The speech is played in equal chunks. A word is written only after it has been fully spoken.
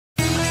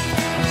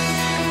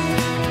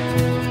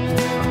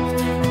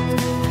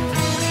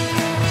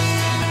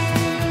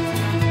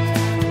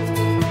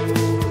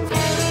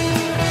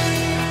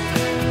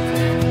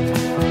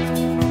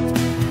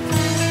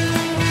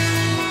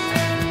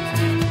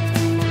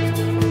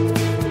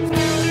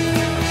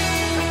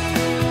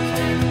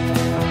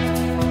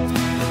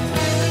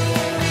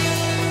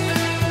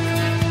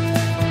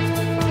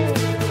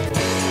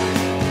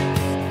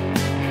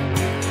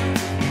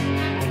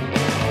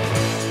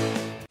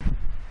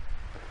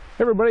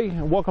Hey everybody,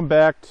 and welcome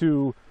back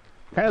to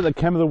kind of the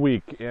Chem of the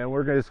week, and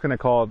we're just going to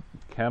call it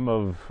Chem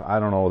of, I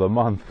don't know, the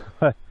month.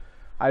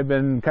 I've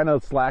been kind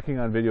of slacking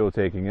on video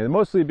taking, and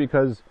mostly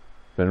because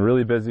I've been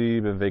really busy,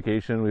 been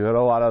vacation, we've had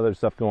a lot of other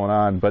stuff going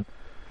on, but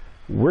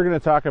we're going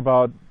to talk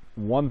about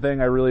one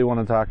thing I really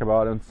want to talk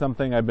about, and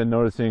something I've been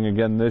noticing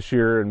again this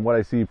year, and what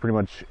I see pretty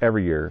much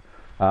every year.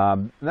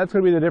 And that's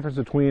going to be the difference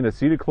between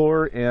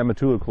Acetachlor and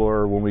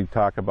Metoolachlor when we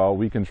talk about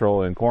weed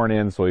control in corn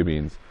and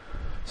soybeans.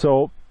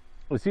 So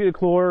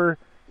Acetachlor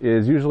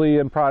is usually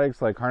in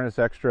products like Harness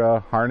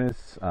Extra,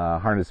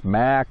 Harness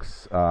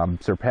Max,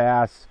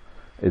 Surpass.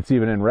 It's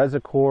even in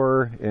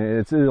Resicor.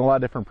 It's in a lot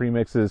of different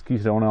premixes,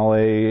 Keystone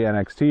LA,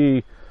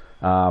 NXT.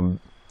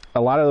 A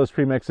lot of those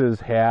premixes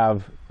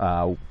have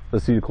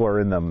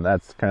Acetachlor in them.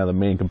 That's kind of the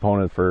main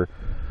component for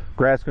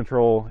grass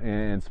control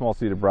and small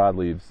seeded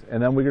broadleaves.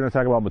 And then we're going to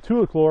talk about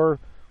Metoolachlor,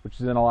 which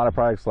is in a lot of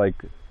products like,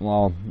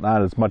 well,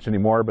 not as much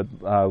anymore,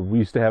 but we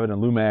used to have it in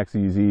Lumax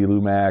EZ,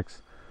 Lumax.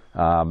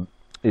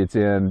 It's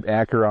in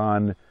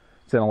Acheron.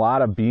 It's in a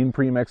lot of bean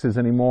premixes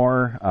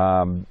anymore.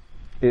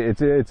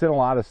 It's in a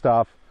lot of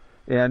stuff,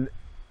 and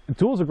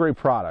Dual's a great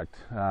product.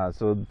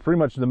 So pretty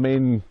much the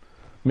main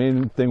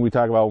thing we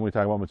talk about when we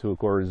talk about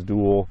Metoolachlor is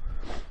Dual.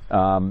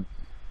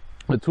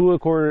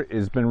 Metoolachlor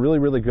has been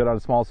really good on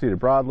small seeded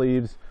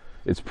broadleaves.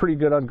 It's pretty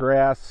good on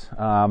grass.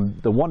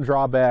 The one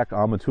drawback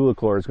on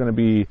Metoolachlor is going to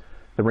be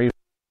the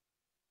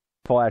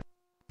rainfall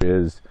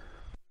is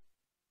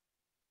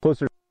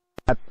closer.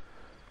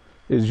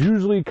 Is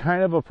usually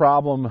kind of a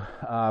problem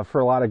for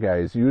a lot of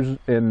guys.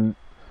 And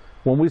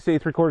when we say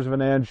 3/4 of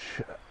an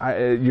inch,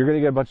 you're going to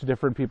get a bunch of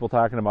different people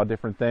talking about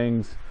different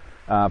things.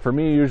 For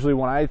me, usually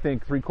when I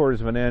think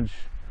 3/4 of an inch,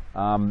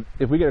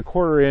 if we get a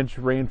 1/4 inch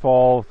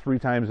rainfall 3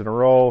 times in a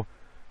row,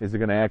 is it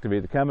going to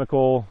activate the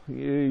chemical?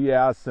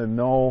 Yes and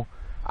no.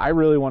 I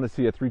really want to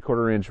see a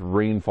 3/4 inch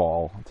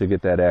rainfall to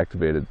get that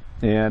activated.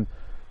 And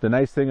the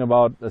nice thing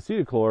about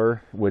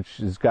Acetachlor, which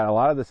has got a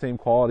lot of the same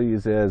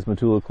qualities as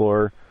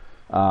Metoolachlor,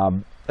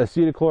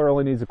 Acetachlor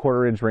only needs a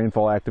 1/4 inch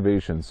rainfall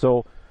activation.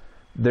 So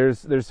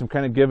there's some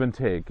kind of give and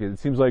take. It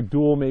seems like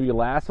Dual maybe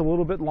lasts a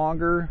little bit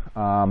longer,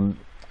 and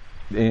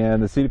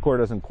Acetachlor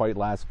doesn't quite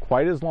last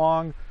quite as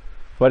long,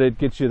 but it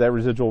gets you that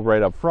residual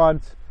right up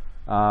front.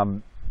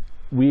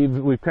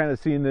 We've kind of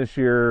seen this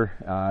year,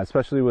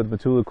 especially with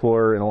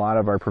Metoolachlor in a lot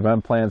of our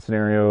prevent plant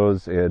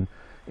scenarios and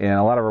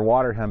a lot of our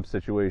water hemp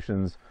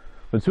situations,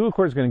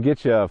 Metoolachlor is going to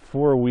get you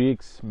 4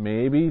 weeks,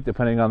 maybe,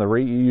 depending on the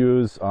rate you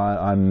use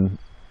on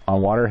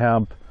water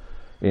hemp,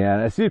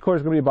 and Acetachlor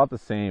is going to be about the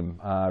same.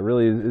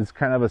 Really, it's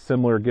kind of a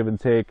similar give and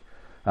take.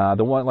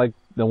 The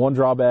one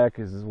drawback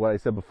is what I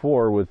said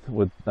before with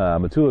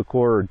Metoolachlor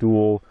or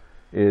Dual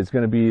is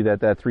going to be that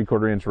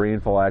 3/4 inch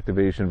rainfall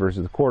activation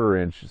versus the 1/4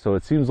 inch. So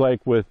it seems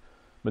like with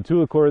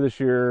Metoolachlor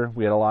this year,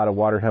 we had a lot of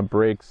water hemp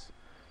breaks,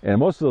 and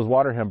most of those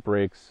water hemp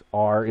breaks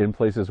are in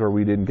places where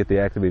we didn't get the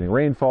activating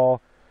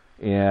rainfall,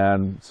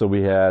 and so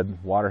we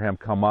had water hemp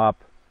come up.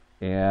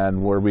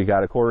 And where we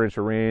got a 1/4 inch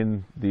of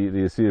rain, the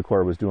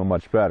Acetachlor was doing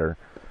much better.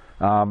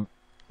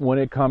 When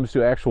it comes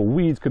to actual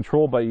weeds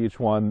controlled by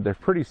each one, they're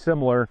pretty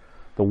similar.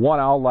 The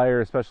one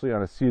outlier, especially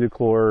on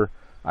Acetachlor,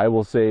 I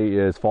will say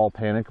is fall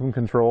panicum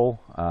control.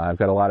 I've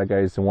got a lot of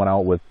guys who went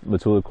out with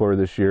Metoolachlor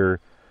this year,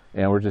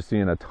 and we're just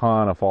seeing a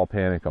ton of fall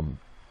panicum.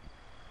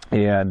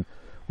 And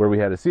where we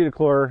had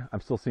Acetachlor, I'm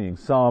still seeing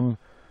some.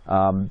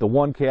 The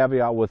one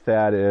caveat with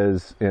that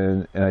is,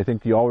 and I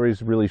think you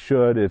always really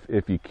should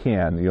if you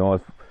can,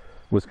 if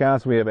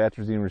Wisconsin, we have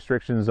atrazine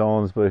restriction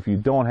zones, but if you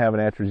don't have an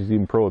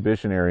atrazine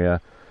prohibition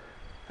area,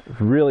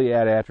 really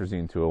add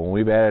atrazine to it. When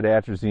we've added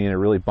atrazine, it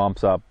really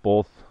bumps up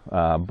both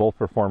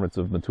performance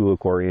of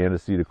Metoolachlor and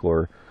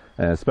Acetachlor,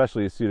 and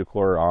especially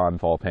Acetachlor on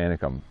fall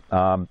panicum.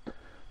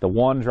 The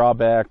one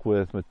drawback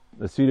with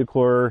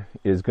Acetachlor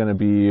is going to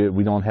be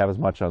we don't have as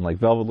much on like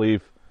velvet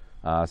leaf,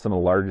 some of the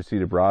larger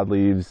seeded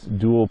broadleaves.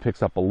 Dual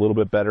picks up a little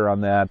bit better on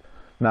that.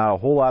 Not a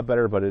whole lot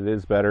better, but it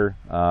is better.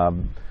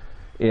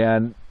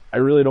 And I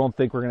really don't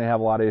think we're going to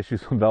have a lot of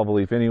issues with velvet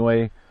leaf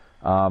anyway.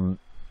 Now,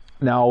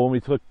 when we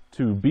took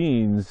to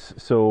beans,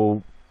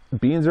 so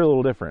beans are a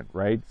little different,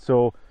 right?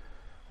 So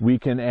we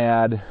can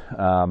add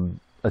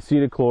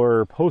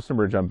Acetachlor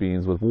post-emerge on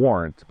beans with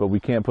warrant, but we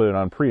can't put it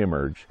on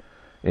pre-emerge.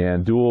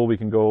 And Dual, we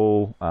can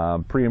go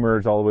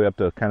pre-emerge all the way up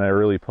to kind of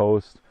early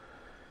post.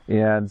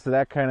 And so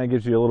that kind of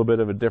gives you a little bit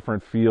of a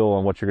different feel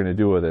on what you're going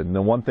to do with it. And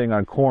the one thing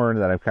on corn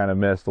that I've kind of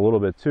missed a little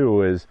bit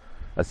too is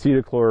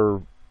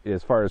Acetachlor,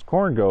 as far as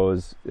corn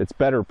goes, it's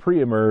better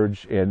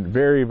pre-emerge and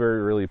very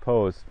early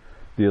post.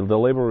 The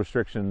label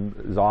restriction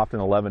is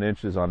often 11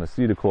 inches on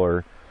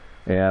Acetachlor,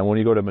 and when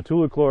you go to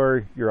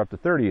Metoolachlor, you're up to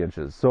 30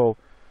 inches. So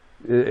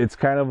it's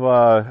kind of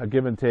a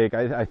give and take.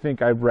 I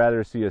think I'd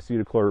rather see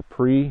Acetachlor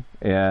pre,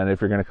 and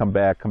if you're going to come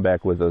back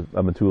with a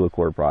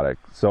Metoolachlor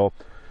product. So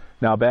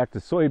now back to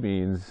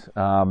soybeans,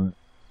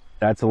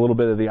 that's a little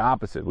bit of the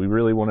opposite. We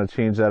really want to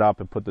change that up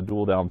and put the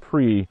Dual down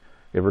pre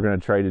if we're going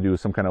to try to do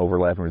some kind of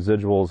overlapping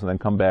residuals and then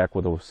come back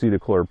with a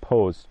Acetachlor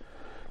post.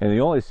 And the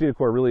only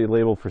Acetachlor really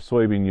labeled for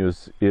soybean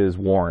use is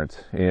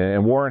Warrant.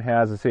 And Warrant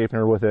has a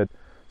safener with it,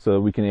 so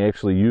that we can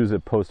actually use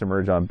it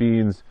post-emerge on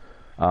beans.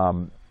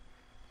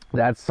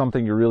 That's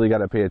something you really got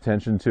to pay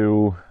attention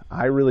to.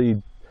 I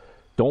really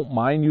don't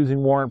mind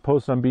using Warrant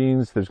post on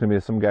beans. There's going to be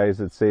some guys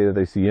that say that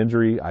they see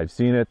injury. I've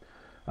seen it.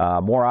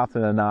 More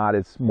often than not,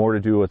 it's more to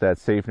do with that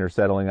safener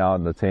settling out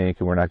in the tank,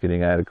 and we're not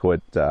getting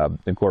adequate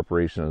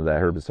incorporation of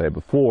that herbicide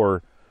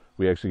before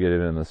we actually get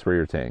it in the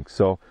sprayer tank.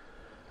 So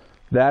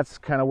that's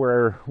kind of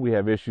where we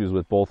have issues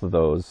with both of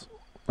those.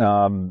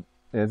 And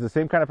it's the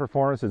same kind of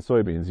performance in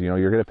soybeans. You know,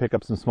 you're going to pick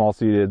up some small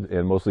seeded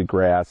and mostly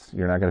grass.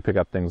 You're not going to pick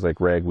up things like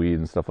ragweed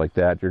and stuff like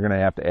that. You're going to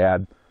have to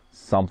add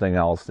something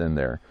else in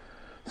there.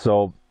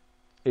 So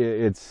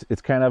it's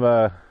kind of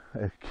a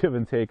give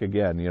and take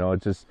again. You know,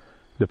 it just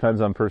depends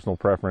on personal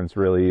preference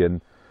really.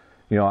 And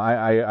you know,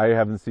 I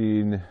haven't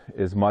seen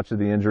as much of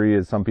the injury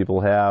as some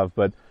people have,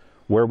 but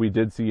where we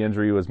did see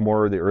injury was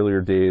more the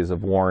earlier days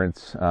of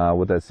Warrants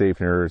with that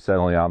safener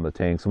settling out in the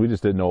tank. So we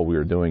just didn't know what we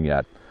were doing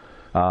yet.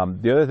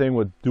 The other thing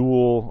with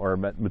dual or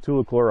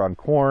Metoolachlor on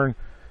corn,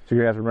 so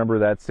you're going to have to remember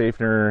that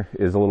safener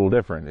is a little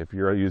different. If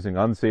you're using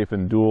unsafe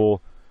and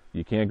dual,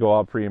 you can't go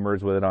out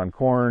pre-emerge with it on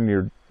corn.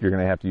 You're going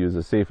to have to use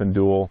a safe and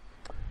dual.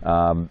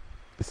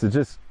 So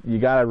just, you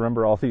got to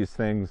remember all these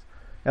things.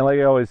 And like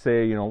I always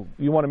say, you know,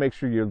 you want to make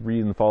sure you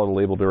read and follow the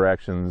label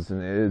directions,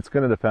 and it's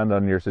going to depend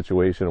on your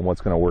situation and what's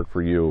going to work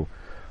for you.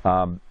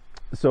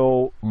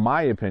 So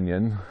my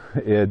opinion,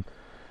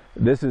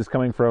 this is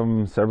coming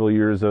from several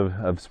years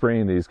of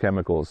spraying these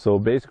chemicals. So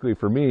basically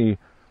for me,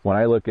 when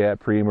I look at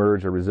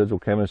pre-emerge or residual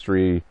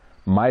chemistry,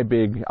 my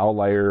big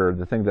outlier, or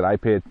the thing that I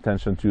pay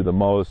attention to the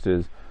most,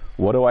 is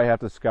what do I have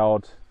to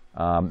scout,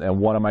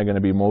 and what am I going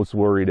to be most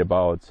worried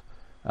about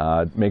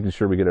making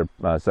sure we get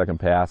a second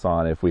pass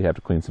on if we have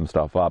to clean some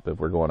stuff up, if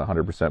we're going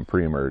 100%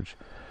 pre-emerge.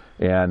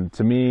 And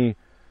to me,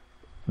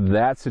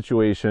 that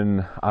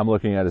situation, I'm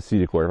looking at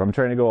Acetachlor. If I'm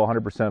trying to go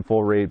 100%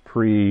 full rate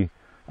pre,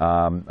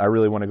 I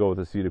really want to go with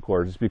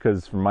Acetachlor, just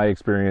because from my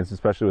experience,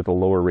 especially with the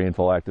lower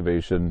rainfall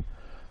activation,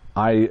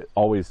 I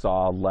always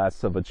saw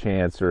less of a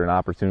chance or an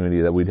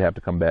opportunity that we'd have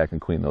to come back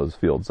and clean those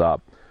fields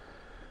up.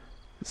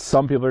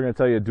 Some people are going to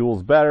tell you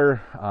dual's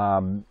better.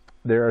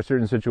 There are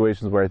certain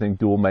situations where I think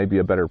dual might be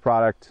a better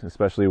product,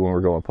 especially when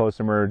we're going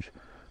post-emerge.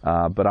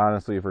 But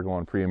honestly, if we're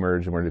going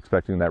pre-emerge and we're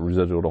expecting that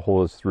residual to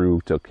hold us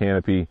through till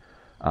canopy,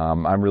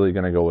 I'm really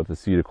going to go with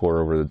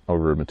Acetachlor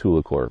over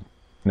Metoolachlor.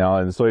 Now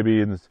in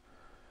soybeans,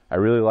 I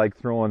really like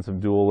throwing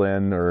some dual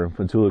in, or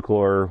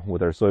Metoolachlor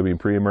with our soybean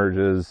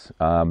pre-emerges.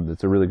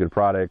 It's a really good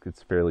product.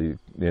 It's fairly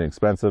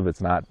inexpensive.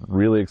 It's not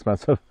really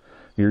expensive.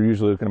 You're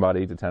usually looking about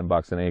 $8 to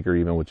 $10 an acre,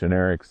 even with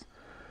generics.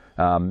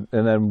 And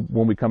then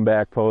when we come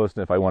back post,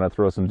 if I want to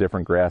throw some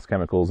different grass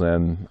chemicals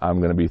in, I'm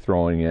going to be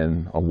throwing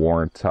in a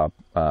Warrant top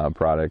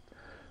product.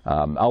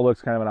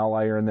 Outlook's kind of an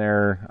outlier in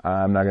there.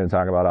 I'm not going to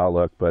talk about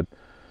Outlook, but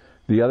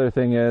the other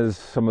thing is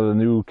some of the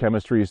new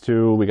chemistries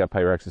too. We got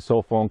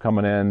pyroxysulfone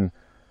coming in.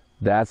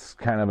 That's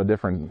kind of a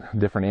different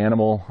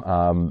animal.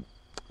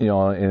 You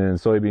know, in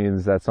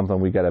soybeans, that's something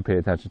we got to pay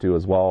attention to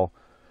as well.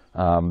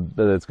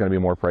 That it's going to be a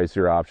more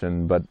pricier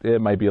option, but it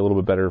might be a little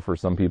bit better for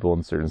some people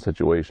in certain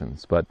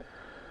situations. But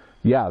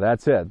yeah,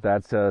 that's it.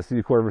 That's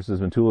Acetachlor versus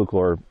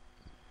Metoolachlor.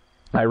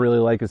 I really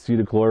like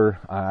Acetachlor.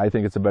 I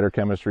think it's a better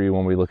chemistry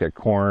when we look at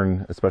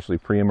corn, especially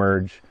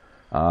pre-emerge.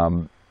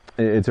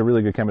 It's a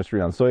really good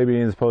chemistry on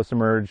soybeans,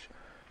 post-emerge.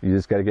 You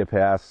just got to get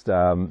past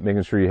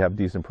making sure you have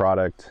decent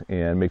product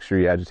and make sure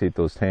you agitate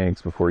those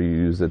tanks before you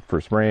use it for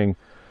spraying.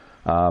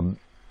 And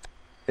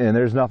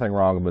there's nothing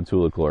wrong with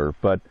Metoolachlor,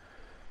 but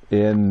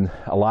in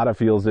a lot of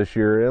fields this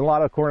year, and a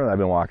lot of corn that I've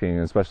been walking,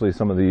 especially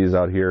some of these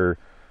out here,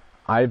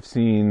 I've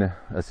seen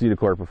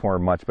Acetachlor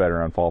perform much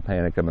better on fall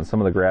panicum, and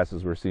some of the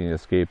grasses we're seeing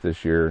escape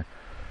this year.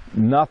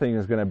 Nothing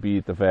is going to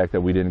beat the fact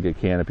that we didn't get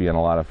canopy in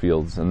a lot of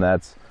fields, and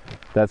that's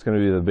going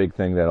to be the big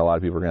thing that a lot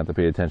of people are going to have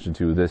to pay attention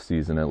to this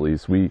season at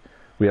least. We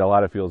had a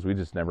lot of fields we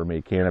just never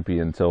made canopy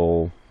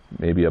until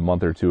maybe a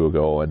month or two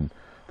ago, and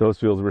those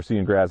fields we're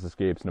seeing grass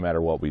escapes no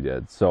matter what we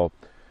did. So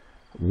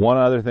one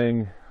other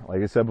thing,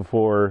 like I said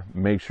before,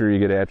 make sure you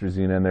get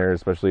atrazine in there,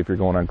 especially if you're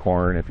going on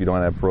corn, if you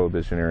don't have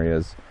prohibition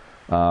areas.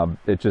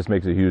 It just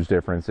makes a huge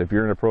difference. If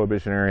you're in a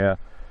prohibition area,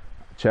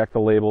 check the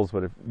labels,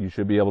 but if you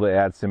should be able to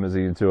add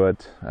simazine to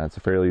it. It's a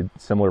fairly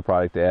similar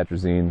product to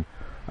atrazine,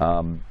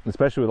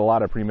 especially with a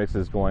lot of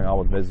premixes going on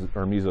with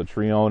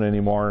mesotrione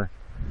anymore.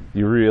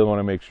 You really want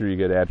to make sure you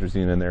get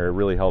atrazine in there. It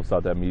really helps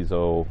out that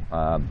meso,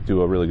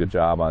 do a really good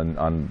job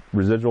on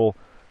residual,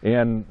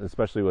 and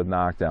especially with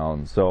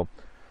knockdown. So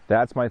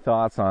that's my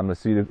thoughts on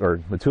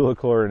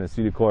Metoolachlor and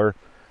Acetachlor.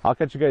 I'll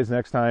catch you guys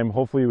next time.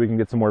 Hopefully we can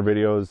get some more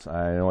videos.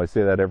 I know I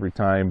say that every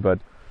time, but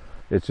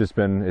it's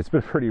been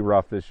pretty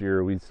rough this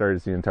year. We started to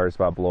see entire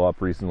spot blow up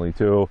recently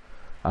too.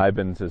 I've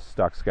been just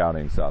stuck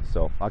scouting stuff.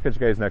 So I'll catch you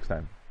guys next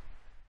time.